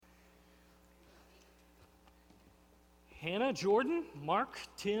Hannah, Jordan, Mark,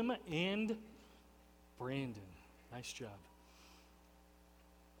 Tim, and Brandon. Nice job.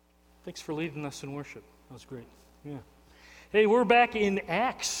 Thanks for leading us in worship. That was great. Yeah. Hey, we're back in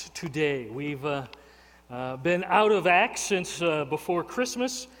Acts today. We've been out of Acts since before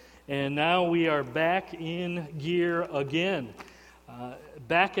Christmas, and now we are back in gear again.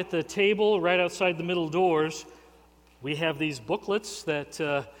 Back at the table right outside the middle doors, we have these booklets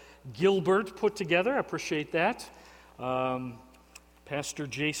that Gilbert put together. I appreciate that. Pastor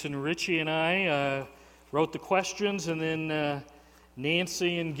Jason Ritchie and I wrote the questions, and then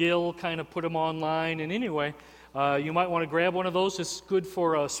Nancy and Gil kind of put them online. And anyway, you might want to grab one of those. It's good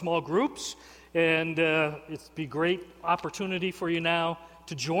for small groups, and it'd be a great opportunity for you now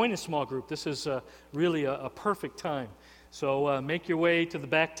to join a small group. This is really a perfect time. So make your way to the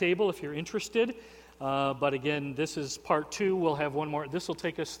back table if you're interested. But again, this is part 2. We'll have one more. This will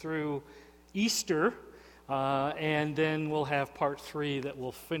take us through Easter, and then we'll have part 3 that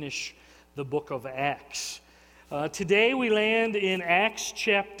will finish the book of Acts. Today we land in Acts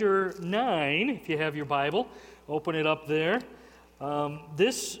chapter 9. If you have your Bible, open it up there.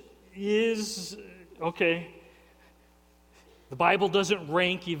 This is, okay, the Bible doesn't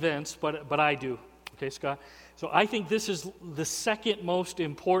rank events, but I do. Okay, Scott? So I think this is the second most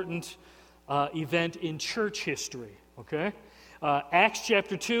important event in church history, okay? Acts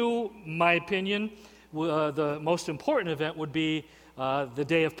chapter 2, my opinion, the most important event would be the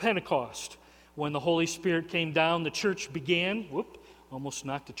day of Pentecost. When the Holy Spirit came down, the church began. Almost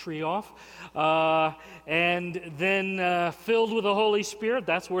knocked a tree off. And then filled with the Holy Spirit,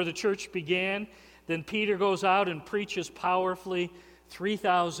 that's where the church began. Then Peter goes out and preaches powerfully.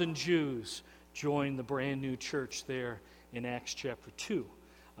 3,000 Jews join the brand new church there in Acts chapter 2.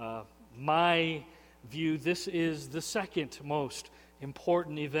 My view, this is the second most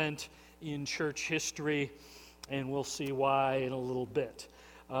important event in church history, and we'll see why in a little bit.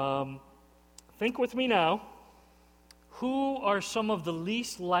 Think with me now. Who are some of the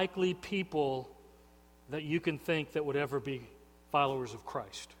least likely people that you can think that would ever be followers of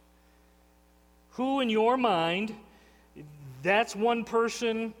Christ? Who in your mind, that's one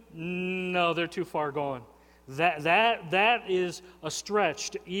person, no, they're too far gone. That is a stretch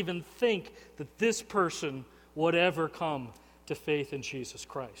to even think that this person would ever come to faith in Jesus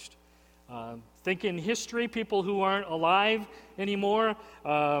Christ. Think in history, people who aren't alive anymore.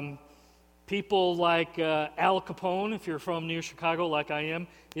 People like Al Capone, if you're from near Chicago like I am,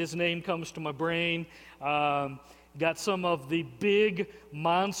 his name comes to my brain. Got some of the big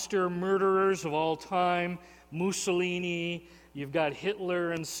monster murderers of all time, Mussolini, you've got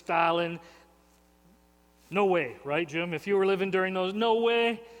Hitler and Stalin. No way, right, Jim? If you were living during those, no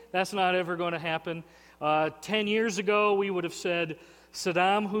way, that's not ever going to happen. 10 years ago, we would have said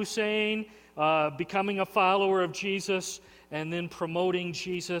Saddam Hussein becoming a follower of Jesus and then promoting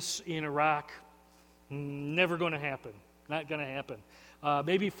Jesus in Iraq. Never going to happen. Not going to happen.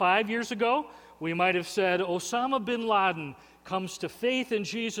 Maybe 5 years ago, we might have said Osama bin Laden comes to faith in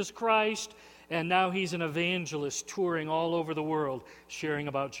Jesus Christ, and now he's an evangelist touring all over the world sharing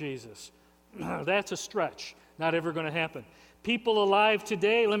about Jesus. That's a stretch. Not ever going to happen. People alive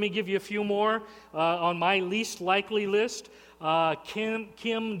today, let me give you a few more on my least likely list.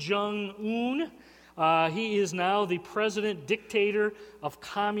 Kim Jong-un. He is now the president dictator of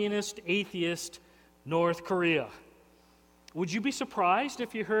communist atheist North Korea. Would you be surprised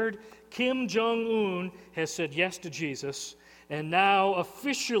if you heard Kim Jong-un has said yes to Jesus, and now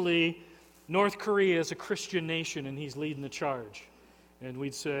officially North Korea is a Christian nation and he's leading the charge? And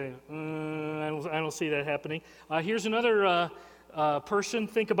we'd say, I don't see that happening. Here's another person.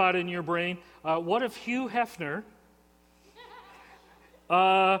 Think about it in your brain. What if Hugh Hefner,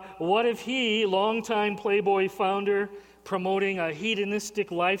 what if he, longtime Playboy founder, promoting a hedonistic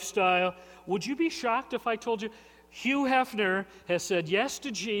lifestyle, would you be shocked if I told you Hugh Hefner has said yes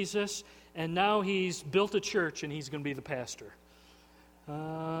to Jesus and now he's built a church and he's going to be the pastor?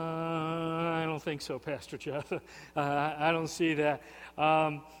 I don't think so, Pastor Jeff. I don't see that.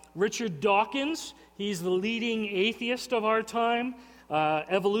 Richard Dawkins, he's the leading atheist of our time,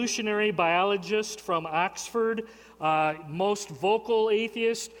 evolutionary biologist from Oxford, most vocal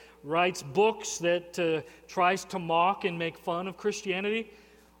atheist, writes books that tries to mock and make fun of Christianity.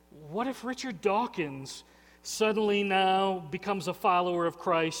 What if Richard Dawkins suddenly now becomes a follower of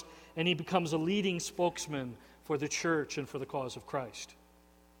Christ and he becomes a leading spokesman for the church and for the cause of Christ?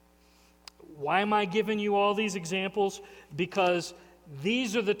 Why am I giving you all these examples? Because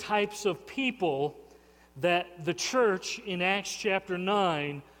these are the types of people that the church in Acts chapter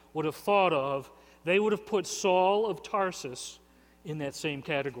 9 would have thought of. They would have put Saul of Tarsus in that same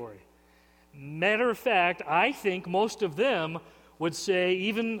category. Matter of fact, I think most of them would say,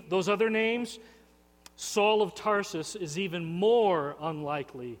 even those other names, Saul of Tarsus is even more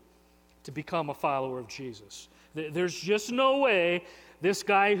unlikely to become a follower of Jesus. There's just no way this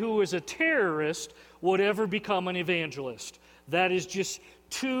guy who is a terrorist would ever become an evangelist. That is just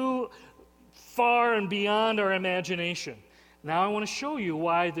too far and beyond our imagination. Now I want to show you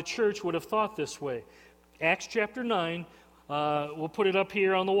why the church would have thought this way. Acts chapter 9, we'll put it up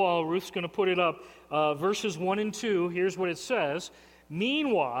here on the wall. Ruth's going to put it up. Verses 1 and 2, here's what it says.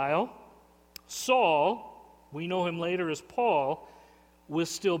 Meanwhile, Saul, we know him later as Paul, was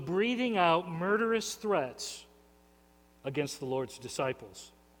still breathing out murderous threats against the Lord's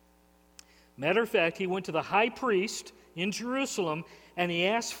disciples. Matter of fact, he went to the high priest in Jerusalem and he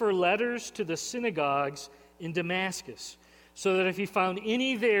asked for letters to the synagogues in Damascus, so that if he found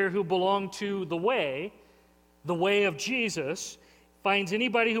any there who belonged to the way of Jesus, finds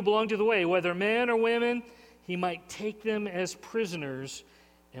anybody who belonged to the way, whether men or women, he might take them as prisoners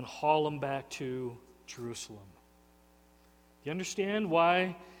and haul them back to Jerusalem. You understand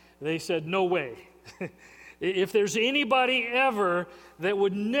why they said, no way? If there's anybody ever that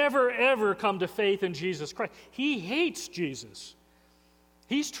would never, ever come to faith in Jesus Christ, he hates Jesus.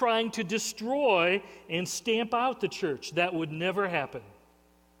 He's trying to destroy and stamp out the church. That would never happen.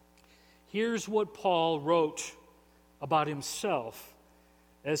 Here's what Paul wrote about himself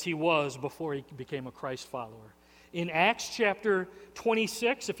as he was before he became a Christ follower. In Acts chapter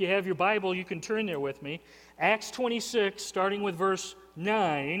 26, if you have your Bible, you can turn there with me. Acts 26, starting with verse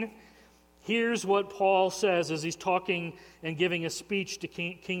 9, here's what Paul says as he's talking and giving a speech to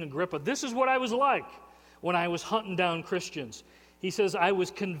King Agrippa. This is what I was like when I was hunting down Christians. He says, I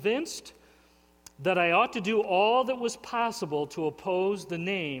was convinced that I ought to do all that was possible to oppose the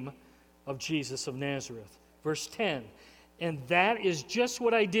name of Jesus of Nazareth. Verse 10, and that is just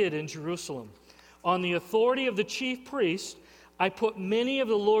what I did in Jerusalem. On the authority of the chief priest, I put many of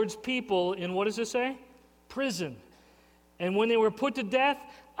the Lord's people in, what does it say? Prison. And when they were put to death,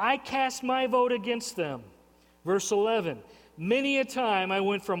 I cast my vote against them. Verse 11, many a time I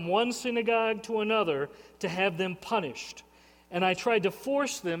went from one synagogue to another to have them punished. And I tried to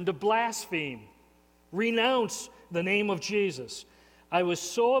force them to blaspheme, renounce the name of Jesus. I was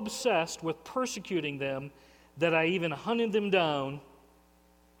so obsessed with persecuting them that I even hunted them down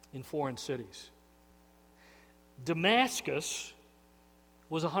in foreign cities. Damascus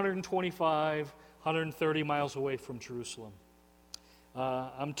was 125, 130 miles away from Jerusalem.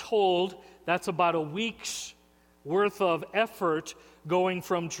 I'm told that's about a week's worth of effort going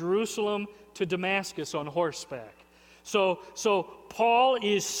from Jerusalem to Damascus on horseback. So Paul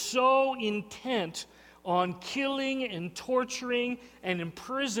is so intent on killing and torturing and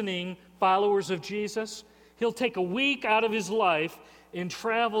imprisoning followers of Jesus, he'll take a week out of his life and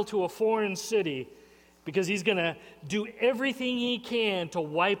travel to a foreign city because he's going to do everything he can to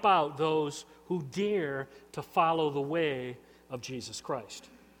wipe out those who dare to follow the way of Jesus Christ.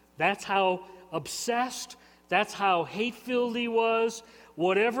 That's how obsessed, that's how hate-filled he was.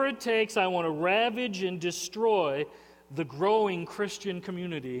 Whatever it takes, I want to ravage and destroy the growing Christian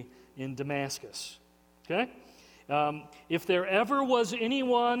community in Damascus. Okay? If there ever was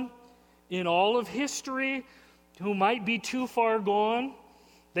anyone in all of history who might be too far gone,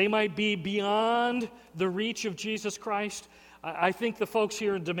 they might be beyond the reach of Jesus Christ, I think the folks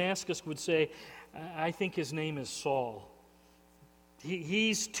here in Damascus would say, I think his name is Saul.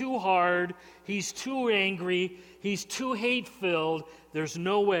 He's too hard, he's too angry, he's too hate-filled. There's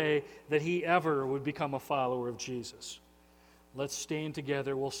no way that he ever would become a follower of Jesus. Let's stand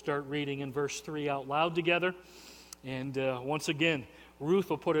together. We'll start reading in verse 3 out loud together. And once again, Ruth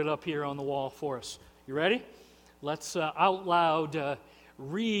will put it up here on the wall for us. You ready? Let's out loud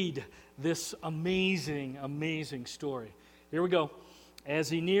read this amazing, amazing story. Here we go. As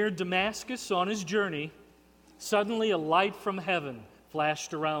he neared Damascus on his journey, suddenly a light from heaven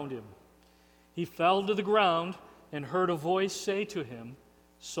flashed around him. He fell to the ground and heard a voice say to him,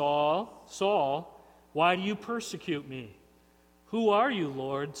 Saul, Saul, why do you persecute me? Who are you,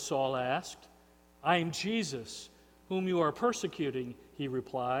 Lord? Saul asked. I am Jesus, whom you are persecuting, he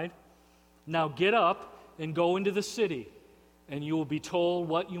replied. Now get up and go into the city, and you will be told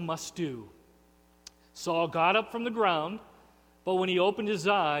what you must do. Saul got up from the ground, but when he opened his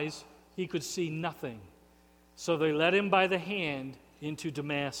eyes, he could see nothing. So they led him by the hand into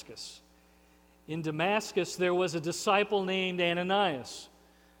Damascus. In Damascus, there was a disciple named Ananias.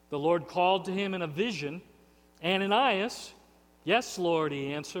 The Lord called to him in a vision, Ananias. Yes, Lord,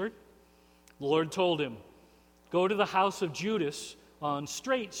 he answered. The Lord told him, go to the house of Judas on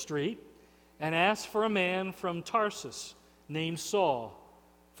Straight Street and ask for a man from Tarsus named Saul.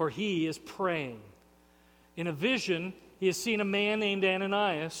 for he is praying. In a vision, he has seen a man named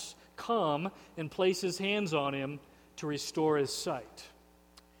Ananias come and place his hands on him to restore his sight.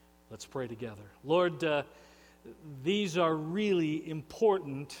 Let's pray together. Lord, these are really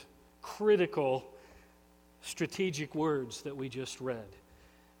important, critical, strategic words that we just read.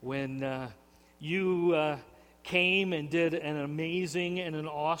 When you came and did an amazing and an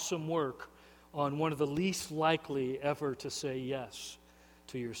awesome work on one of the least likely ever to say yes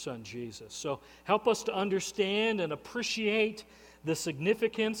to your Son Jesus. So help us to understand and appreciate the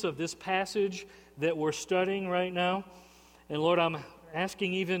significance of this passage that we're studying right now. And Lord, I'm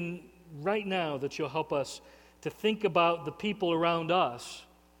asking even right now that you'll help us to think about the people around us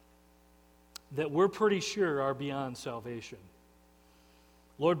that we're pretty sure are beyond salvation.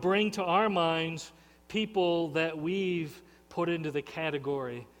 Lord, bring to our minds people that we've put into the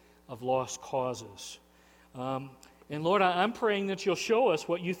category of lost causes. And Lord, I'm praying that you'll show us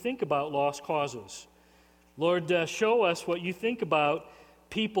what you think about lost causes. Lord, show us what you think about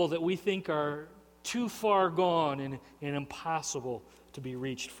people that we think are too far gone and impossible to be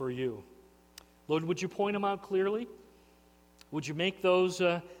reached for you. Lord, would you point them out clearly? Would you make those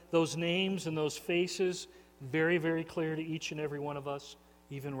names and those faces very, very clear to each and every one of us,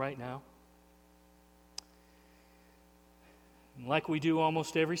 even right now? And like we do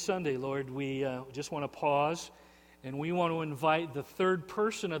almost every Sunday, Lord, we just want to pause, and we want to invite the third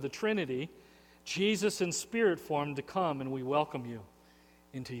person of the Trinity, Jesus in spirit form, to come, and we welcome you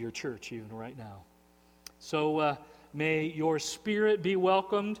into your church even right now. So may your spirit be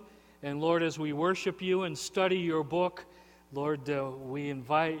welcomed, and Lord, as we worship you and study your book, Lord, we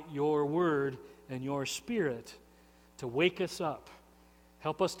invite your word and your spirit to wake us up.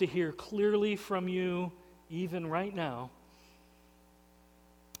 Help us to hear clearly from you even right now.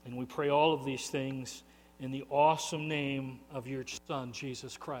 And we pray all of these things in the awesome name of your Son,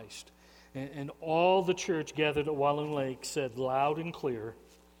 Jesus Christ. And all the church gathered at Walloon Lake said loud and clear,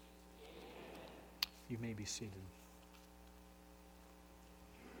 you may be seated.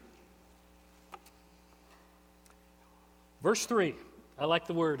 Verse 3, I like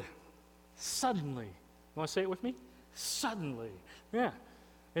the word suddenly. You want to say it with me? Suddenly. Yeah,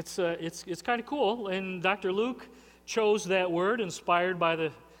 it's kind of cool. And Dr. Luke chose that word, inspired by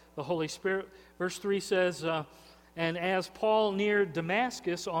the Holy Spirit. Verse 3 says, and as Paul neared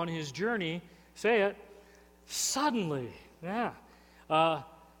Damascus on his journey, say it, suddenly. Yeah.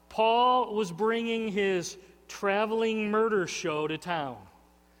 Paul was bringing his traveling murder show to town.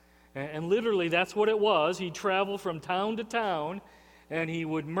 And literally, that's what it was. He'd travel from town to town, and he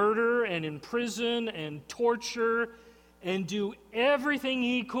would murder and imprison and torture and do everything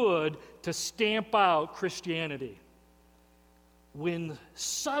he could to stamp out Christianity. When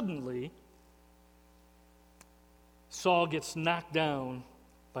suddenly, Saul gets knocked down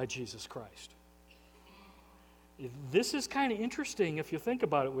by Jesus Christ. This is kind of interesting if you think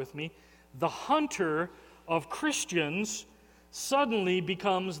about it with me. The hunter of Christians suddenly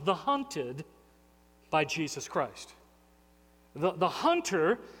becomes the hunted by Jesus Christ. The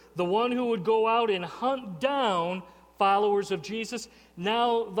hunter, the one who would go out and hunt down followers of Jesus,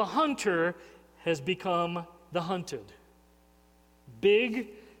 now the hunter has become the hunted. Big,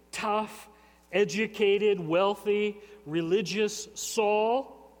 tough, educated, wealthy, religious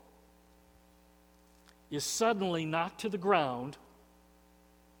Saul is suddenly knocked to the ground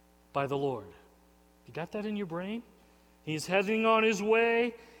by the Lord. You got that in your brain? He's heading on his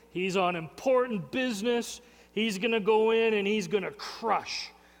way. He's on important business. He's going to go in and he's going to crush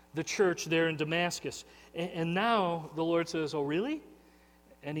the church there in Damascus. And now the Lord says, oh, really?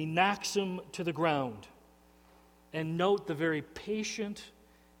 And he knocks him to the ground. And note the very patient,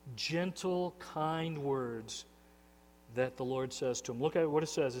 gentle, kind words that the Lord says to him. Look at what it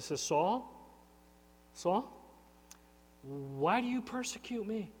says. It says, Saul, why do you persecute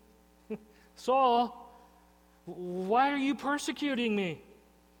me? Saul, why are you persecuting me?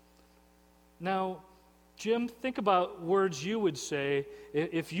 Now, Jim, think about words you would say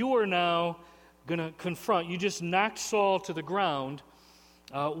if you were now going to confront, you just knocked Saul to the ground.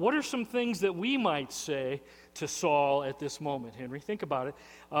 What are some things that we might say to Saul at this moment, Henry? Think about it.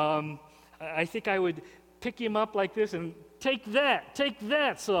 I think I would pick him up like this and take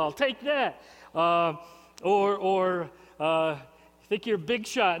that, Saul, take that. Or think you're a big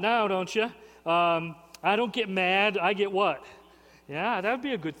shot now, don't you? I don't get mad, I get what? Yeah, that would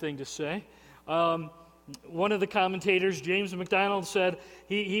be a good thing to say. One of the commentators, James MacDonald, said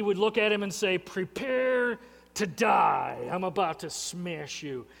he would look at him and say, prepare to die. I'm about to smash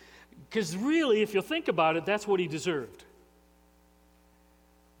you. Because really, if you think about it, that's what he deserved.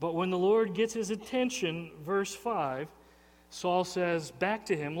 But when the Lord gets his attention, verse 5 Saul says back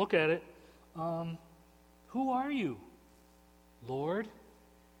to him, look at it, who are you, Lord?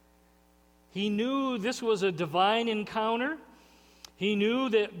 He knew this was a divine encounter. He knew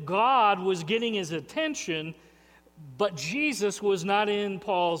that God was getting his attention, but Jesus was not in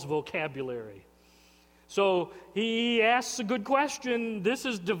Paul's vocabulary. So he asks a good question. This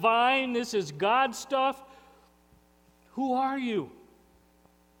is divine. This is God stuff. Who are you?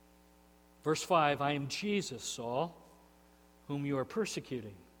 Verse 5, I am Jesus, Saul, whom you are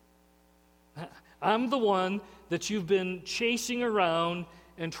persecuting. I'm the one that you've been chasing around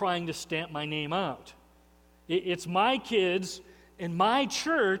and trying to stamp my name out. It's my kids and my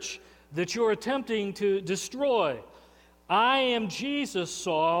church that you're attempting to destroy. I am Jesus,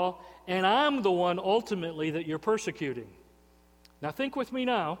 Saul, and I'm the one ultimately that you're persecuting. Now think with me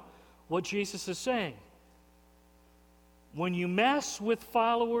now what Jesus is saying. When you mess with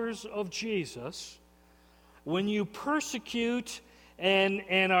followers of Jesus, when you persecute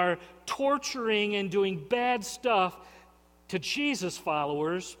and are torturing and doing bad stuff to Jesus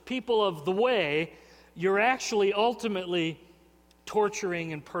followers, people of the way, you're actually ultimately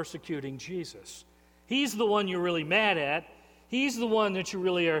torturing and persecuting Jesus. He's the one you're really mad at. He's the one that you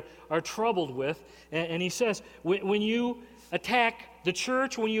really are troubled with. And he says, when you attack the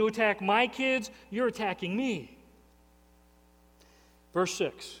church, when you attack my kids, you're attacking me. Verse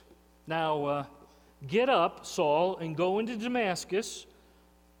 6, now get up, Saul, and go into Damascus,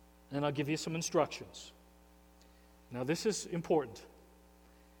 and I'll give you some instructions. Now this is important.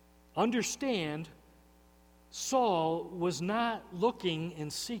 Understand, Saul was not looking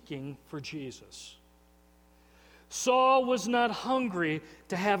and seeking for Jesus. Saul was not hungry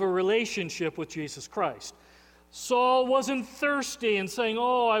to have a relationship with Jesus Christ. Saul wasn't thirsty and saying,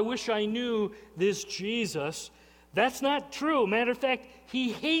 oh, I wish I knew this Jesus. That's not true. Matter of fact,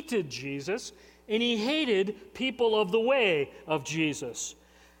 he hated Jesus, and he hated people of the way of Jesus.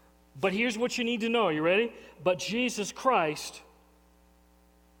 But here's what you need to know. You ready? But Jesus Christ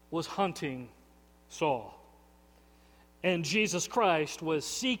was hunting Saul. And Jesus Christ was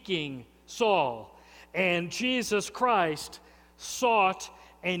seeking Saul. And Jesus Christ sought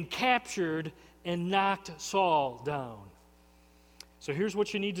and captured and knocked Saul down. So here's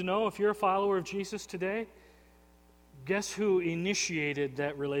what you need to know. If you're a follower of Jesus today, guess who initiated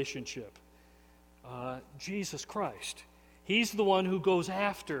that relationship? Jesus Christ. He's the one who goes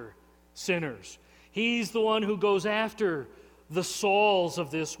after sinners. He's the one who goes after the Sauls of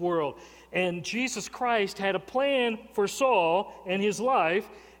this world. And Jesus Christ had a plan for Saul and his life,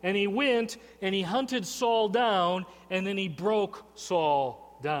 and he went and he hunted Saul down, and then he broke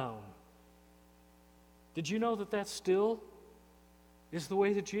Saul down. Did you know that still is the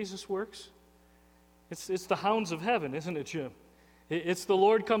way that Jesus works? It's the hounds of heaven, isn't it, Jim? It's the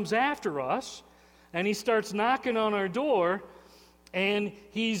Lord comes after us, and he starts knocking on our door, and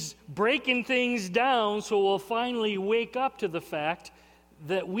he's breaking things down so we'll finally wake up to the fact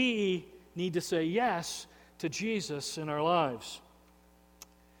that we need to say yes to Jesus in our lives.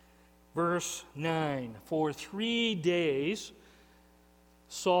 Verse 9, for 3 days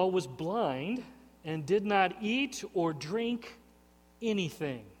Saul was blind and did not eat or drink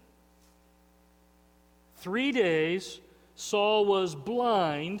anything. 3 days Saul was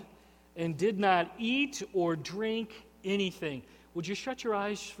blind and did not eat or drink anything. Would you shut your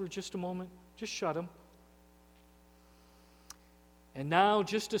eyes for just a moment? Just shut them. And now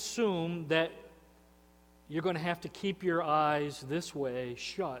just assume that you're going to have to keep your eyes this way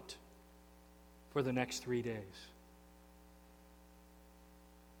shut for the next 3 days.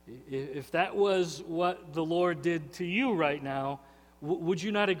 If that was what the Lord did to you right now, would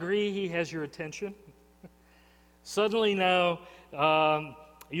you not agree he has your attention? Suddenly now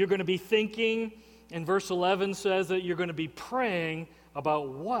you're going to be thinking, and verse 11 says that you're going to be praying about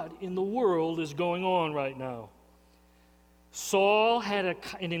what in the world is going on right now. Saul had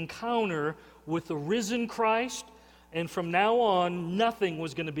an encounter with the risen Christ, and from now on, nothing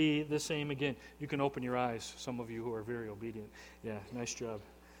was going to be the same again. You can open your eyes, some of you who are very obedient. Yeah, nice job.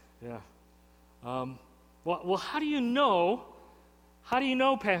 Yeah. Well, how do you know,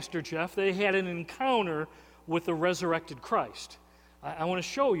 Pastor Jeff, they had an encounter with the resurrected Christ? I want to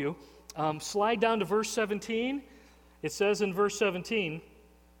show you. Slide down to verse 17. It says in verse 17,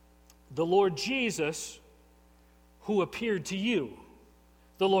 the Lord Jesus who appeared to you.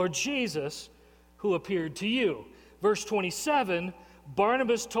 The Lord Jesus who appeared to you. Verse 27,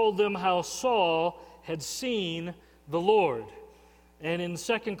 Barnabas told them how Saul had seen the Lord. And in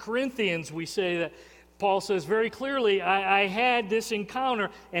 2 Corinthians, we say that Paul says very clearly, I had this encounter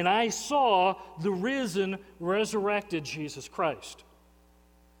and I saw the risen, resurrected Jesus Christ.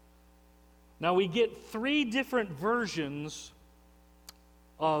 Now we get 3 different versions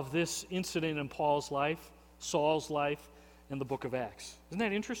of this incident in Paul's life, Saul's life, in the book of Acts. Isn't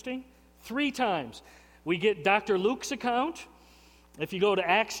that interesting? 3 times. We get Dr. Luke's account. If you go to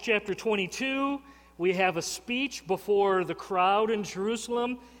Acts chapter 22, we have a speech before the crowd in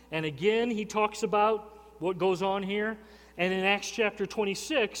Jerusalem, and again he talks about what goes on here. And in Acts chapter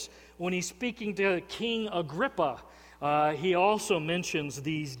 26, when he's speaking to King Agrippa, he also mentions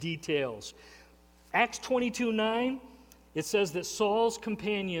these details. Acts 22:9, it says that Saul's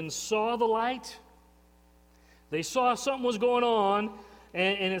companions saw the light. They saw something was going on,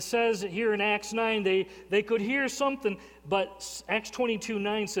 and it says here in Acts 9, they could hear something, but Acts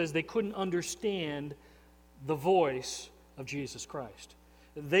 22:9 says they couldn't understand the voice of Jesus Christ.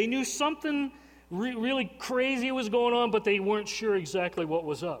 They knew something really crazy was going on, but they weren't sure exactly what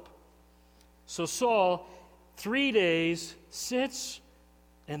was up. So Saul, 3 days, sits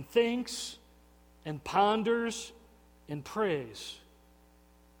and thinks and ponders and prays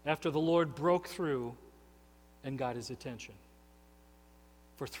after the Lord broke through and got his attention.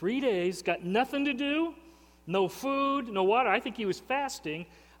 For 3 days, got nothing to do, no food, no water. I think he was fasting.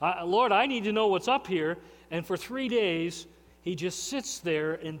 Lord, I need to know what's up here. And for 3 days, he just sits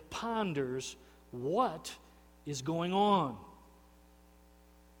there and ponders what is going on.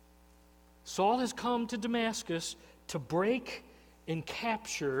 Saul has come to Damascus to break and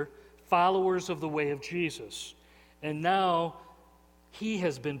capture followers of the way of Jesus. And now he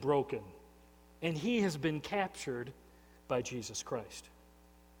has been broken, and he has been captured by Jesus Christ.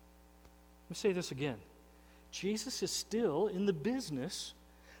 Let me say this again. Jesus is still in the business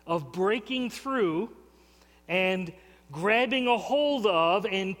of breaking through and grabbing a hold of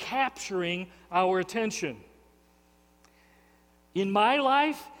and capturing our attention. In my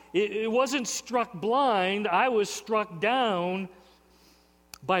life, it wasn't struck blind. I was struck down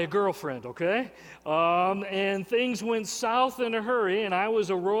by a girlfriend, okay? And things went south in a hurry, and I was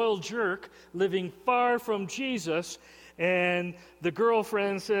a royal jerk living far from Jesus. And the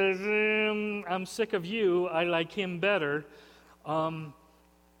girlfriend says, I'm sick of you. I like him better. And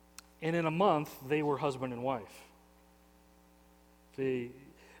in a month, they were husband and wife.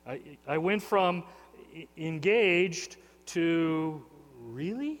 I went from engaged to,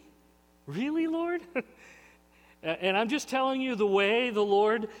 really? Really, Lord? And I'm just telling you, the way the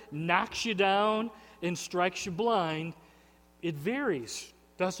Lord knocks you down and strikes you blind, it varies,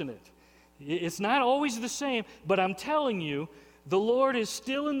 doesn't it? It's not always the same, but I'm telling you, the Lord is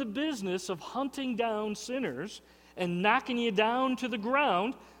still in the business of hunting down sinners and knocking you down to the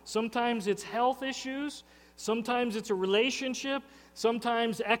ground. Sometimes it's health issues. Sometimes it's a relationship.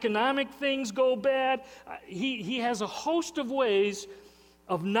 Sometimes economic things go bad. He has a host of ways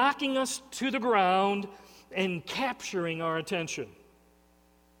of knocking us to the ground and capturing our attention.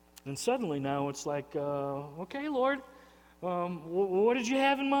 And suddenly now it's like, okay, Lord, what did you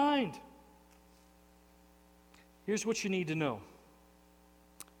have in mind? Here's what you need to know.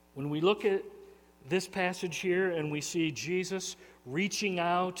 When we look at this passage here and we see Jesus reaching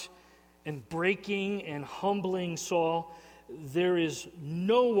out and breaking and humbling Saul, there is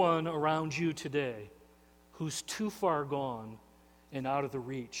no one around you today who's too far gone and out of the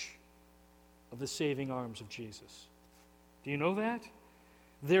reach of the saving arms of Jesus. Do you know that?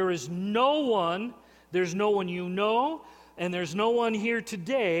 There is no one, there's no one you know, and there's no one here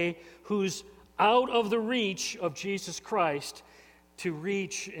today who's out of the reach of Jesus Christ to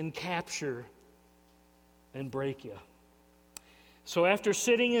reach and capture and break you. So after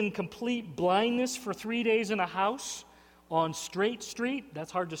sitting in complete blindness for 3 days in a house on Straight Street,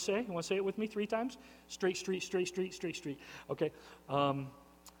 that's hard to say. You want to say it with me 3 times? Straight Street, Straight Street, Straight Street. Okay. Sorry.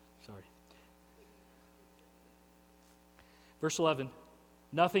 Verse 11,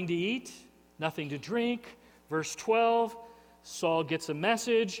 nothing to eat, nothing to drink. Verse 12, Saul gets a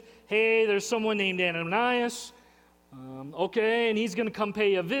message. Hey, there's someone named Ananias. Okay, and he's going to come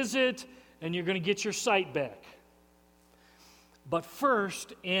pay a visit, and you're going to get your sight back. But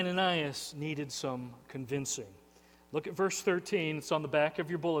first, Ananias needed some convincing. Look at verse 13. It's on the back of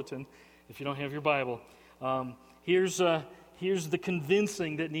your bulletin if you don't have your Bible. Here's the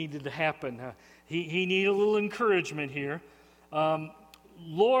convincing that needed to happen. He needed a little encouragement here.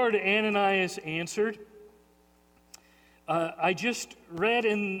 Lord, Ananias answered, I just read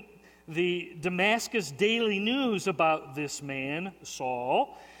in the Damascus Daily News about this man,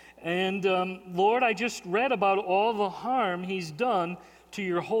 Saul. And Lord, I just read about all the harm he's done to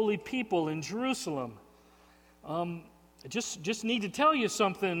your holy people in Jerusalem. I just need to tell you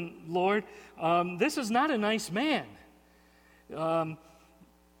something, Lord. This is not a nice man.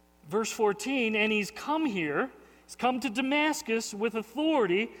 Verse 14, and he's come here. He's come to Damascus with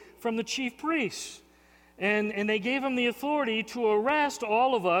authority from the chief priests. And they gave him the authority to arrest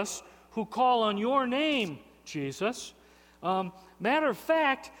all of us who call on your name, Jesus. Matter of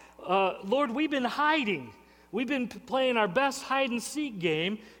fact, Lord, we've been hiding. We've been playing our best hide-and-seek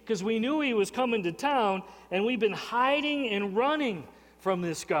game because we knew he was coming to town, and we've been hiding and running from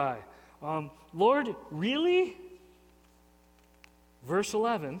this guy. Lord, really? Verse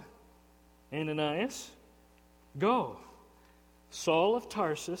 11, Ananias, go. Saul of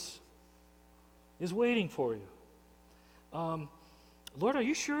Tarsus is waiting for you. Lord, are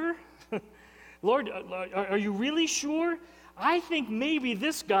you sure? Lord, are you really sure? I think maybe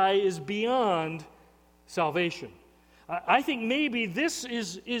this guy is beyond salvation. I think maybe this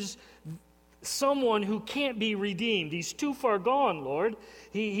is someone who can't be redeemed. He's too far gone, Lord.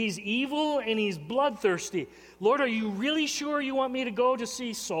 He's evil and he's bloodthirsty. Lord, are you really sure you want me to go to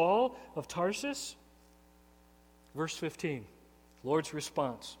see Saul of Tarsus? Verse 15, Lord's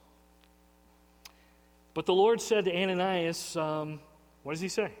response. But the Lord said to Ananias, what does he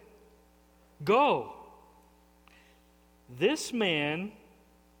say? Go. This man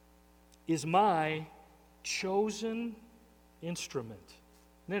is my chosen instrument.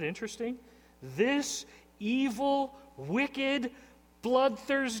 Isn't that interesting? This evil, wicked,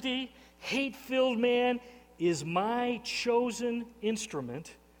 bloodthirsty, hate-filled man is my chosen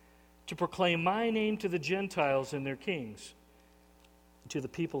instrument to proclaim my name to the Gentiles and their kings, to the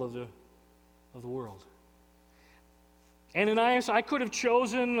people of the world. Ananias, I could have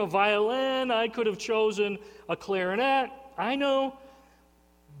chosen a violin, I could have chosen a clarinet, I know,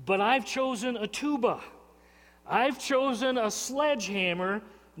 but I've chosen a tuba. I've chosen a sledgehammer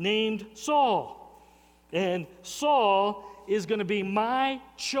named Saul. And Saul is going to be my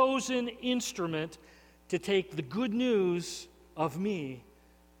chosen instrument to take the good news of me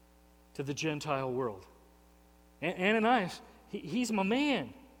to the Gentile world. Ananias, he's my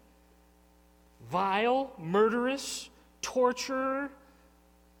man. Vile, murderous, torturer,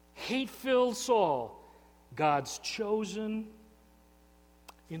 hate-filled Saul, God's chosen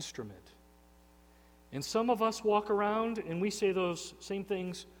instrument. And some of us walk around and we say those same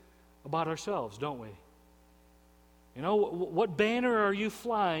things about ourselves, don't we? You know, what banner are you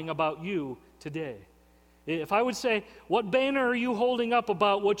flying about you today? If I would say, what banner are you holding up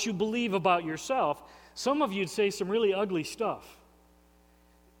about what you believe about yourself? Some of you'd say some really ugly stuff.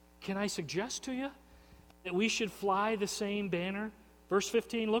 Can I suggest to you that we should fly the same banner? Verse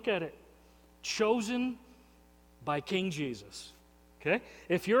 15, look at it. Chosen by King Jesus. Okay?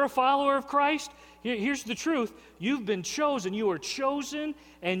 If you're a follower of Christ, here's the truth. You've been chosen. You are chosen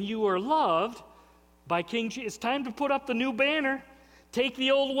and you are loved by King Jesus. It's time to put up the new banner. Take the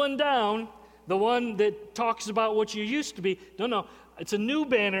old one down, the one that talks about what you used to be. No. It's a new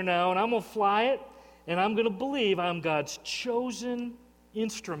banner now, and I'm going to fly it, and I'm going to believe I'm God's chosen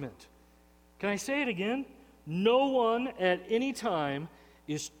instrument. Can I say it again? No one at any time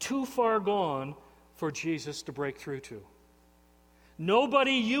is too far gone for Jesus to break through to.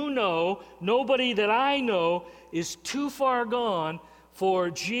 Nobody you know, nobody that I know is too far gone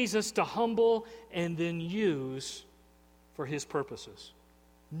for Jesus to humble and then use for his purposes.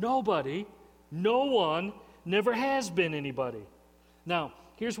 Nobody, no one, never has been anybody. Now,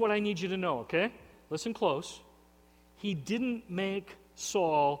 here's what I need you to know, okay? Listen close. He didn't make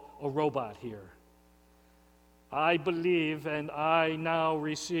Saul a robot here. I believe and I now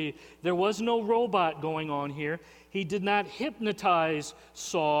receive. There was no robot going on here. He did not hypnotize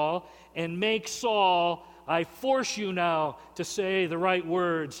Saul and make Saul, I force you now to say the right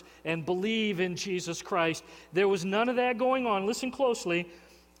words and believe in Jesus Christ. There was none of that going on. Listen closely.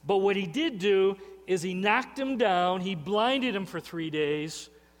 But what he did do is he knocked him down, he blinded him for 3 days,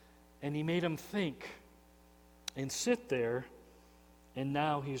 and he made him think and sit there, and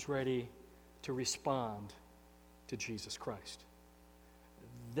now he's ready to respond to Jesus Christ.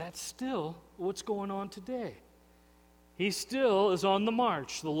 That's still what's going on today. He still is on the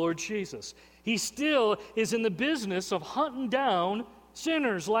march, the Lord Jesus. He still is in the business of hunting down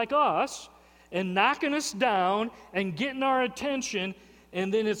sinners like us and knocking us down and getting our attention,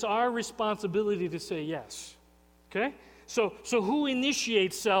 and then it's our responsibility to say yes. Okay? So who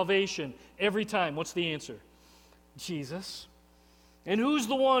initiates salvation every time? What's the answer? Jesus. And who's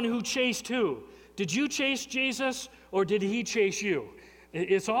the one who chased who? Did you chase Jesus or did he chase you?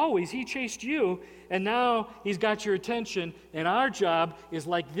 It's always he chased you, and now he's got your attention, and our job is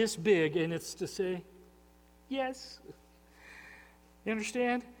like this big, and it's to say, yes. You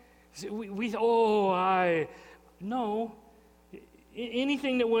understand? No.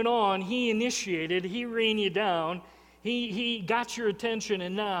 Anything that went on, he initiated, he ran you down, he got your attention,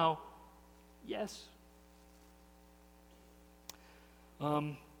 and now, yes.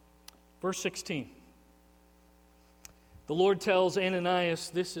 Verse 16. The Lord tells Ananias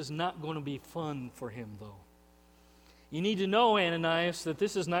this is not going to be fun for him, though. You need to know, Ananias, that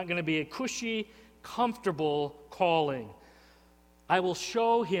this is not going to be a cushy, comfortable calling. I will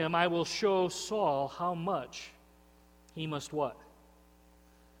show Saul how much he must what?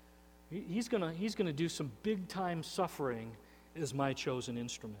 He's going to do some big-time suffering as my chosen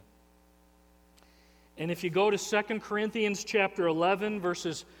instrument. And if you go to 2 Corinthians chapter 11,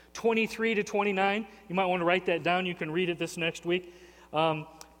 verses 23 to 29, you might want to write that down. You can read it this next week.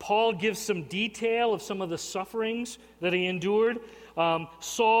 Paul gives some detail of some of the sufferings that he endured.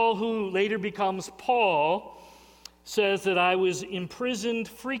 Saul, who later becomes Paul, says that I was imprisoned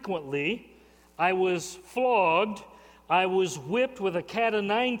frequently, I was flogged, I was whipped with a cat o'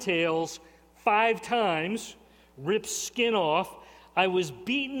 nine tails 5 times, ripped skin off, I was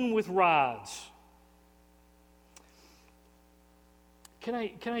beaten with rods. Can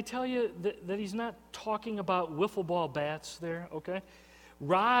I tell you that he's not talking about wiffle ball bats there, okay?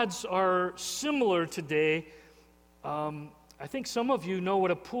 Rods are similar today. I think some of you know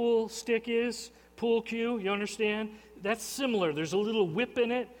what a pool stick is, pool cue, you understand? That's similar. There's a little whip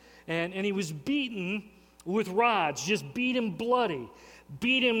in it, and he was beaten with rods, just beat him bloody,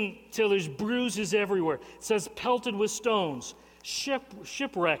 beat him till there's bruises everywhere. It says pelted with stones,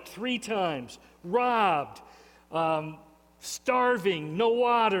 shipwrecked 3 times, robbed, starving, no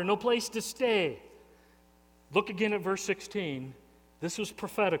water, no place to stay. Look again at verse 16. This was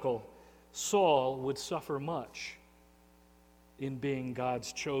prophetical. Saul would suffer much in being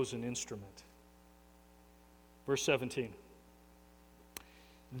God's chosen instrument. Verse 17.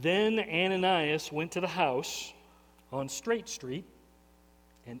 Then Ananias went to the house on Straight Street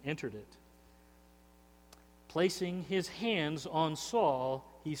and entered it. Placing his hands on Saul,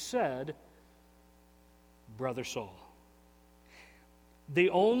 he said, Brother Saul. The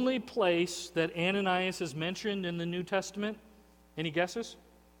only place that Ananias is mentioned in the New Testament, any guesses?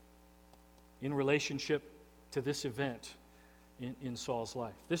 In relationship to this event in Saul's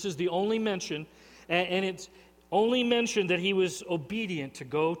life. This is the only mention, and it's only mentioned that he was obedient to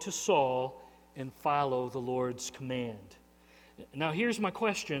go to Saul and follow the Lord's command. Now here's my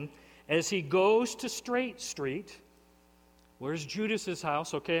question. As he goes to Straight Street, where's Judas's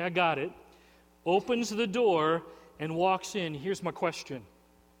house? Okay, I got it. Opens the door and walks in. Here's my question.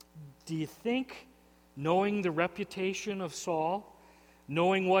 Do you think, knowing the reputation of Saul,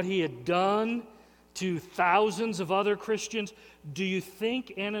 knowing what he had done to thousands of other Christians, do you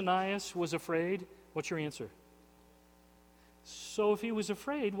think Ananias was afraid? What's your answer? So if he was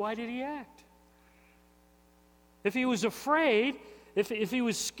afraid, why did he act? If he was afraid, if he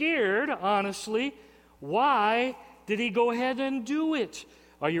was scared, honestly, why did he go ahead and do it?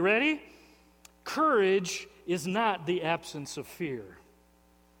 Are you ready? Courage is not the absence of fear.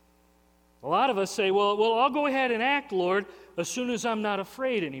 A lot of us say, well, I'll go ahead and act, Lord, as soon as I'm not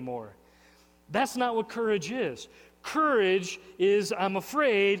afraid anymore. That's not what courage is. Courage is, I'm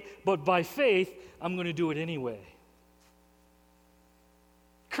afraid, but by faith, I'm going to do it anyway.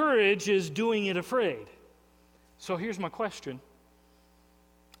 Courage is doing it afraid. So here's my question.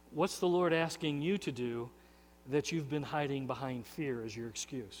 What's the Lord asking you to do that you've been hiding behind fear as your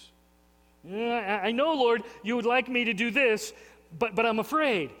excuse? I know, Lord, you would like me to do this, but I'm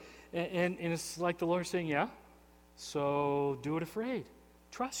afraid. And it's like the Lord saying, yeah, so do it afraid.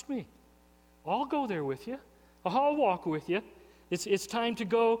 Trust me. I'll go there with you. I'll walk with you. It's time to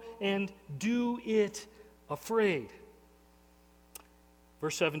go and do it afraid.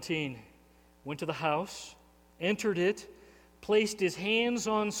 Verse 17, went to the house, entered it, placed his hands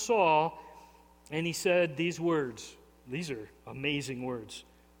on Saul, and he said these words. These are amazing words.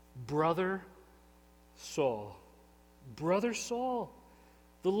 Brother Saul. Brother Saul.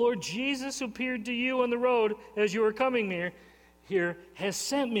 The Lord Jesus who appeared to you on the road as you were coming here has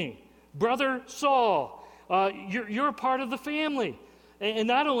sent me. Brother Saul. You're a part of the family. And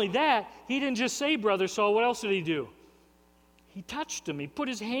not only that, he didn't just say Brother Saul. What else did he do? He touched him. He put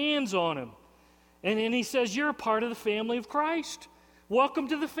his hands on him. And he says, you're a part of the family of Christ. Welcome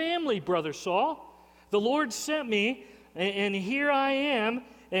to the family, Brother Saul. The Lord sent me, and here I am.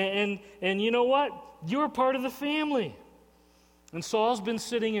 And you know what? You're a part of the family. And Saul's been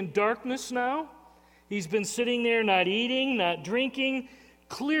sitting in darkness now. He's been sitting there not eating, not drinking.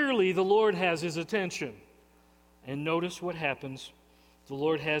 Clearly, the Lord has his attention. And notice what happens. The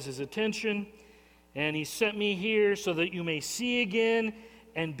Lord has his attention, and he sent me here so that you may see again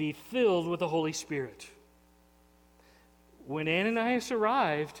and be filled with the Holy Spirit. When Ananias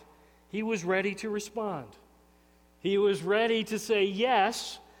arrived, he was ready to respond. He was ready to say,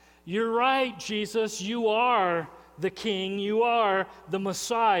 yes, you're right, Jesus, you are the King, you are the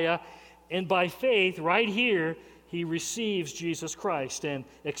Messiah, And by faith, right here, he receives Jesus Christ and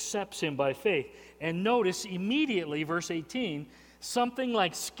accepts him by faith. And notice immediately, verse 18, something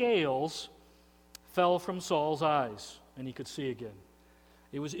like scales fell from Saul's eyes, and he could see again.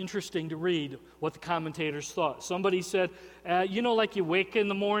 It was interesting to read what the commentators thought. Somebody said, like you wake in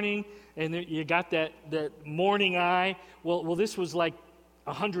the morning and you got that morning eye. Well, this was like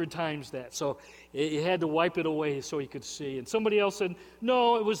 100 times that. So he had to wipe it away so he could see. And somebody else said,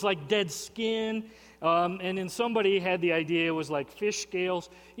 no, it was like dead skin. And then somebody had the idea it was like fish scales.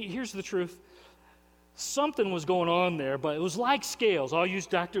 Here's the truth. Something was going on there, but it was like scales. I'll use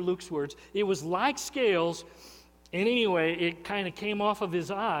Dr. Luke's words. It was like scales. And anyway, it kind of came off of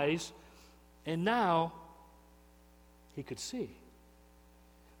his eyes, and now he could see.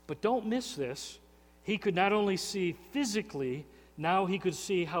 But don't miss this. He could not only see physically, now he could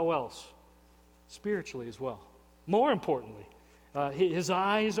see how else? Spiritually as well. More importantly, his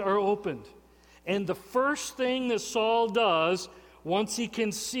eyes are opened. And the first thing that Saul does, once he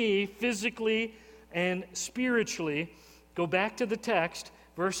can see physically and spiritually, go back to the text,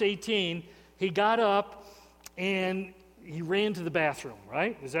 verse 18, he got up and he ran to the bathroom,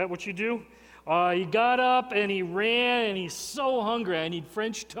 right? Is that what you do? He got up and he ran, and he's so hungry. I need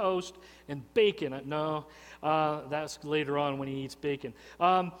French toast and bacon. No, that's later on when he eats bacon.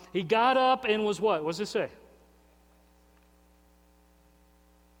 He got up and was what? What does it say?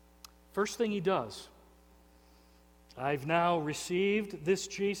 First thing he does, I've now received this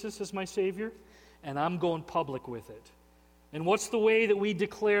Jesus as my Savior, and I'm going public with it. And what's the way that we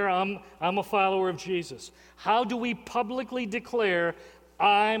declare I'm a follower of Jesus? How do we publicly declare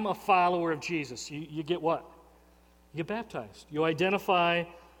I'm a follower of Jesus? You get what? You get baptized. You identify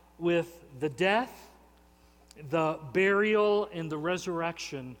with the death, the burial, and the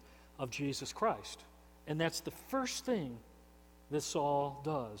resurrection of Jesus Christ. And that's the first thing that Saul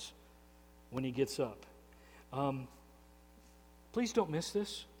does when he gets up. Please don't miss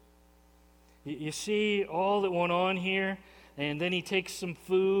this. You see all that went on here. And then he takes some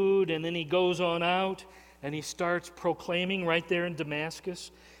food, and then he goes on out, and he starts proclaiming right there in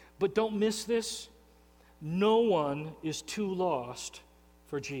Damascus. But don't miss this. No one is too lost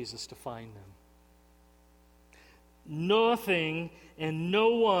for Jesus to find them. Nothing and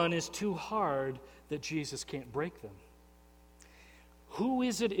no one is too hard that Jesus can't break them. Who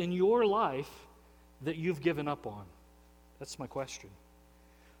is it in your life that you've given up on? That's my question.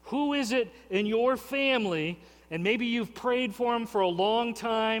 Who is it in your family, and maybe you've prayed for them for a long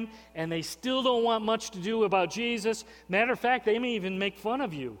time, and they still don't want much to do about Jesus? Matter of fact, they may even make fun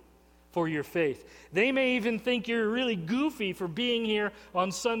of you for your faith. They may even think you're really goofy for being here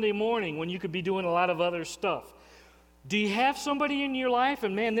on Sunday morning when you could be doing a lot of other stuff. Do you have somebody in your life,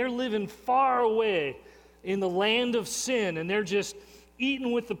 and man, they're living far away in the land of sin, and they're just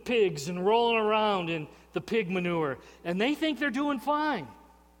eating with the pigs and rolling around in the pig manure, and they think they're doing fine?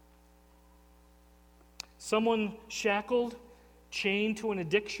 Someone shackled, chained to an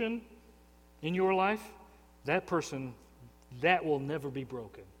addiction in your life, that person, that will never be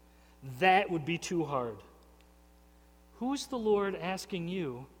broken. That would be too hard. Who is the Lord asking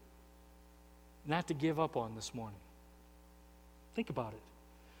you not to give up on this morning? Think about it.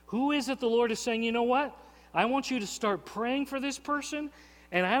 Who is it the Lord is saying, you know what? I want you to start praying for this person,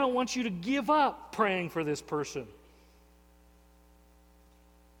 and I don't want you to give up praying for this person.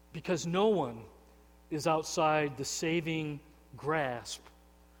 Because no one is outside the saving grasp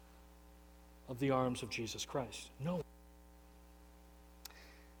of the arms of Jesus Christ. No.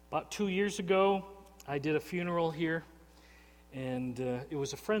 About 2 years ago, I did a funeral here, and it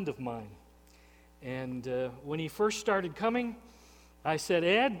was a friend of mine. And when he first started coming, I said,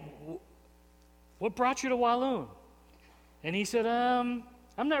 Ed, what brought you to Walloon? And he said, I'm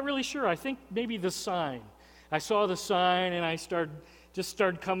not really sure. I think maybe the sign. I saw the sign, and I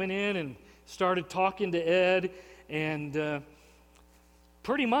started coming in and started talking to Ed, and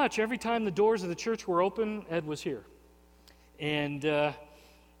pretty much every time the doors of the church were open, Ed was here. And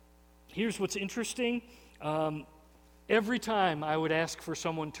here's what's interesting. Every time I would ask for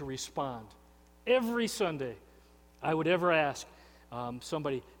someone to respond, every Sunday I would ever ask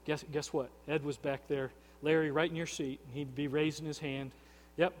somebody, guess what? Ed was back there. Larry, right in your seat. He'd be raising his hand.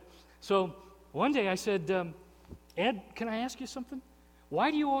 Yep. So one day I said, Ed, can I ask you something? Why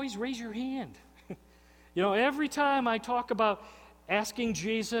do you always raise your hand? Every time I talk about asking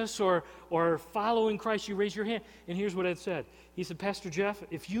Jesus or following Christ, you raise your hand. And here's what Ed said. He said, Pastor Jeff,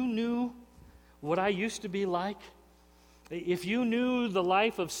 if you knew what I used to be like, If you knew the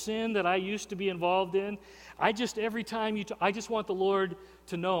life of sin that I used to be involved in, every time I just want the Lord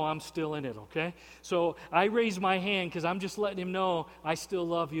to know I'm still in it, okay? So I raise my hand because I'm just letting him know I still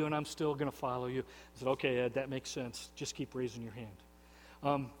love you and I'm still going to follow you. I said, okay, Ed, that makes sense. Just keep raising your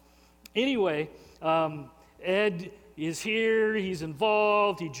hand. Anyway, Ed is here. He's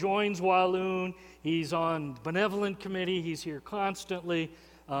involved. He joins Walloon. He's on the benevolent committee. He's here constantly.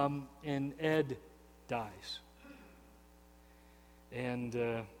 And Ed dies. And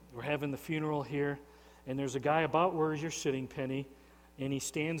we're having the funeral here. And there's a guy about where you're sitting, Penny. And he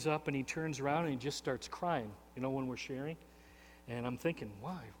stands up and he turns around and he just starts crying, when we're sharing. And I'm thinking,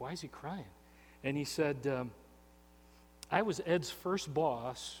 why? Why is he crying? And he said, I was Ed's first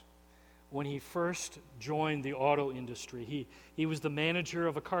boss when he first joined the auto industry. He was the manager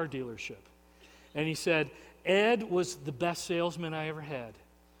of a car dealership. And he said, Ed was the best salesman I ever had.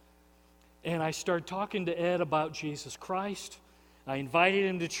 And I started talking to Ed about Jesus Christ. I invited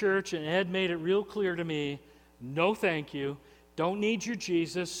him to church, and Ed made it real clear to me, no thank you. Don't need your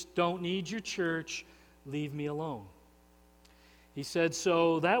Jesus. Don't need your church. Leave me alone. He said,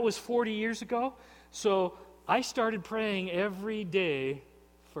 so that was 40 years ago. So I started praying every day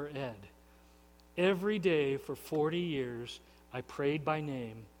for Ed. Every day for 40 years, I prayed by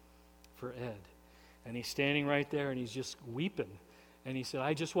name for Ed. And he's standing right there, and he's just weeping. And he said,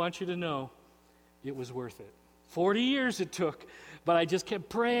 I just want you to know it was worth it. 40 years it took, but I just kept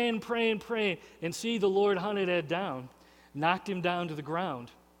praying. And see, the Lord hunted Ed down, knocked him down to the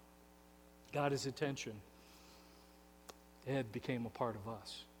ground, got his attention. Ed became a part of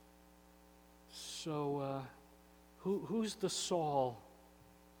us. So, who's the Saul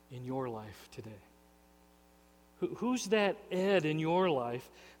in your life today? Who's that Ed in your life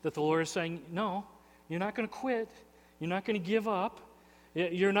that the Lord is saying, no, you're not going to quit. You're not going to give up.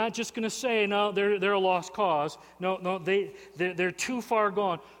 You're not just going to say, no, they're a lost cause. No, they're too far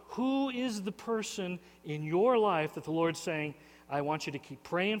gone. Who is the person in your life that the Lord's saying, I want you to keep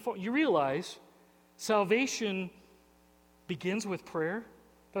praying for? You realize salvation begins with prayer,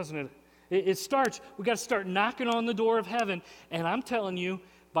 doesn't it? It starts, we got to start knocking on the door of heaven. And I'm telling you,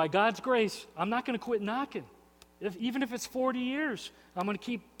 by God's grace, I'm not going to quit knocking. Even if it's 40 years, I'm going to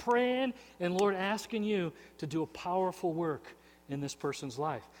keep praying and, Lord, asking you to do a powerful work in this person's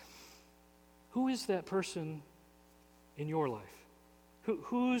life. Who is that person in your life?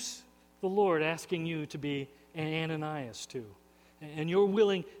 Who's the Lord asking you to be an Ananias to? And you're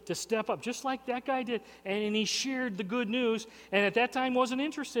willing to step up, just like that guy did. And he shared the good news, and at that time wasn't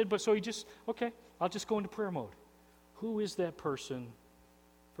interested, but so he just, okay, I'll just go into prayer mode. Who is that person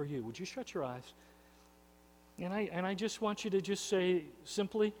for you? Would you shut your eyes? And I just want you to just say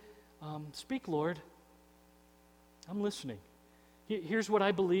simply, speak, Lord. I'm listening. Here's what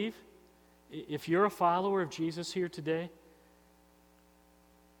I believe. If you're a follower of Jesus here today,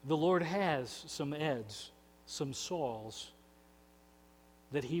 the Lord has some Eds, some Sauls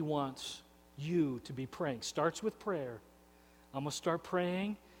that he wants you to be praying. Starts with prayer. I'm going to start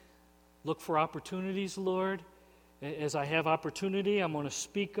praying. Look for opportunities, Lord. As I have opportunity, I'm going to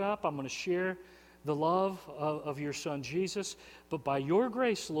speak up. I'm going to share the love of your Son, Jesus. But by your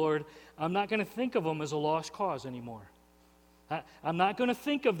grace, Lord, I'm not going to think of them as a lost cause anymore. I'm not going to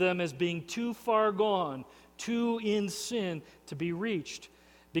think of them as being too far gone, too in sin to be reached.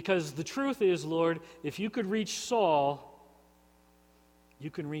 Because the truth is, Lord, if you could reach Saul, you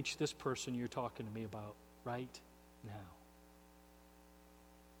can reach this person you're talking to me about right now.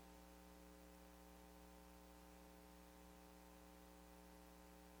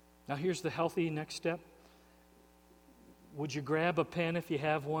 Now here's the healthy next step. Would you grab a pen if you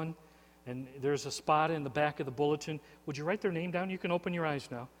have one? And there's a spot in the back of the bulletin. Would you write their name down? You can open your eyes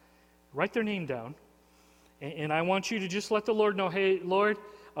now. Write their name down. And I want you to just let the Lord know, hey, Lord,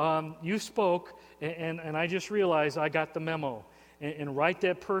 you spoke, and I just realized I got the memo. And write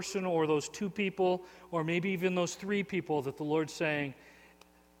that person or those two people or maybe even those three people that the Lord's saying,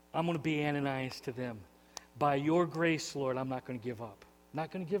 I'm going to be Ananias to them. By your grace, Lord, I'm not going to give up.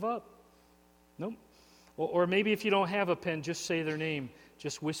 Not going to give up. Nope. Or maybe if you don't have a pen, just say their name.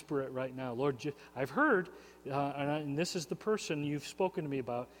 Just whisper it right now. Lord, I've heard, and this is the person you've spoken to me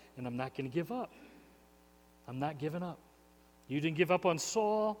about, and I'm not going to give up. I'm not giving up. You didn't give up on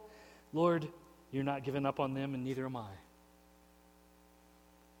Saul. Lord, you're not giving up on them, and neither am I.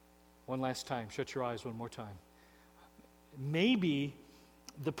 One last time. Shut your eyes one more time. Maybe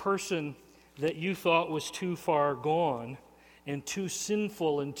the person that you thought was too far gone and too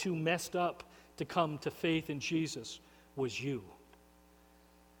sinful and too messed up to come to faith in Jesus was you.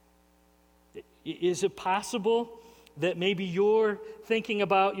 Is it possible that maybe you're thinking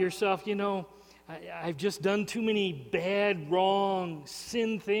about yourself, I've just done too many bad, wrong,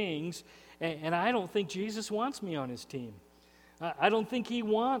 sin things, and I don't think Jesus wants me on his team. I don't think he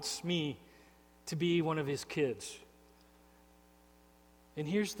wants me to be one of his kids. And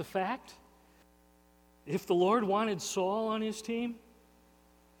here's the fact. If the Lord wanted Saul on his team,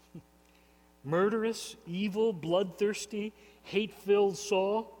 murderous, evil, bloodthirsty, hate-filled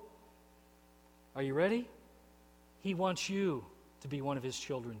Saul, are you ready? He wants you to be one of his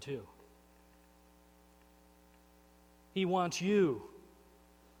children too. He wants you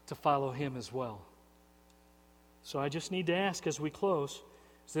to follow him as well. So I just need to ask as we close,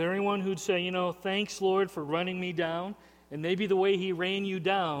 is there anyone who'd say, thanks, Lord, for running me down, and maybe the way he ran you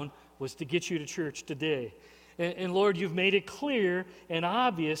down was to get you to church today. And Lord, you've made it clear and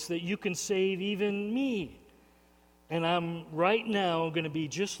obvious that you can save even me. And I'm right now going to be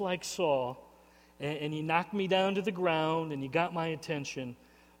just like Saul, and you knocked me down to the ground, and you got my attention,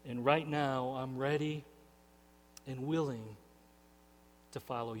 and right now I'm ready and willing to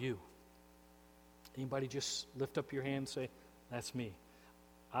follow you. Anybody just lift up your hand and say, that's me.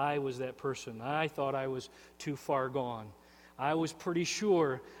 I was that person. I thought I was too far gone. I was pretty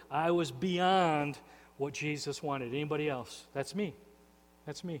sure I was beyond what Jesus wanted. Anybody else? That's me.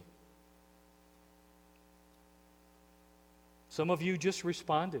 That's me. Some of you just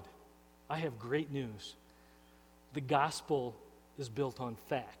responded. I have great news. The gospel is built on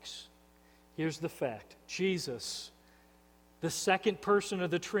facts. Here's the fact. Jesus, the second person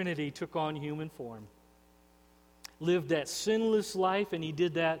of the Trinity, took on human form, lived that sinless life, and he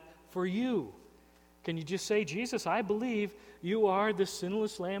did that for you. Can you just say, Jesus, I believe you are the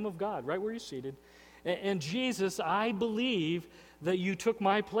sinless Lamb of God, right where you're seated. And Jesus, I believe that you took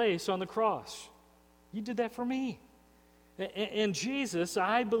my place on the cross. You did that for me. And Jesus,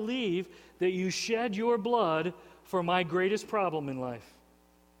 I believe that you shed your blood for my greatest problem in life.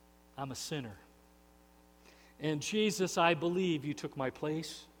 I'm a sinner. And Jesus, I believe you took my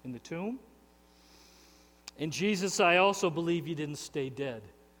place in the tomb. And Jesus, I also believe you didn't stay dead.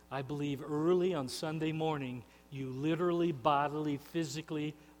 I believe early on Sunday morning, you literally, bodily,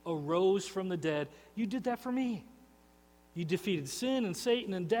 physically arose from the dead. You did that for me. You defeated sin and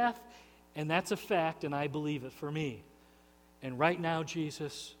Satan and death, and that's a fact, and I believe it for me. And right now,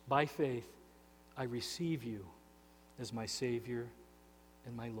 Jesus, by faith, I receive you as my Savior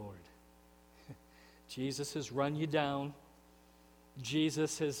and my Lord. Jesus has run you down.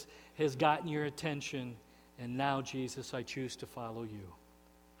 Jesus has gotten your attention. And now, Jesus, I choose to follow you.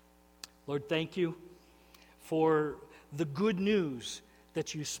 Lord, thank you for the good news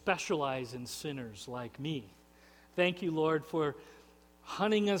that you specialize in sinners like me. Thank you, Lord, for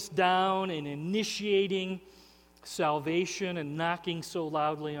hunting us down and initiating salvation and knocking so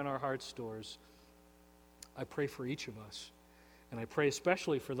loudly on our heart's doors. I pray for each of us. And I pray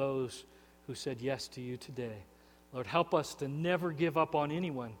especially for those who said yes to you today. Lord, help us to never give up on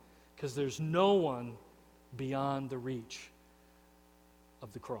anyone, because there's no one beyond the reach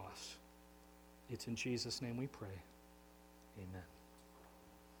of the cross. It's in Jesus' name we pray. Amen.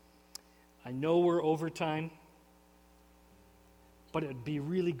 I know we're over time, but it'd be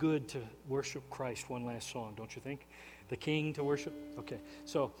really good to worship Christ one last song, don't you think? The King to worship? Okay,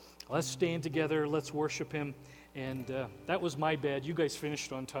 so let's stand together, let's worship him. And that was my bad. You guys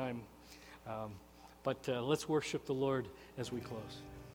finished on time. But let's worship the Lord as we close.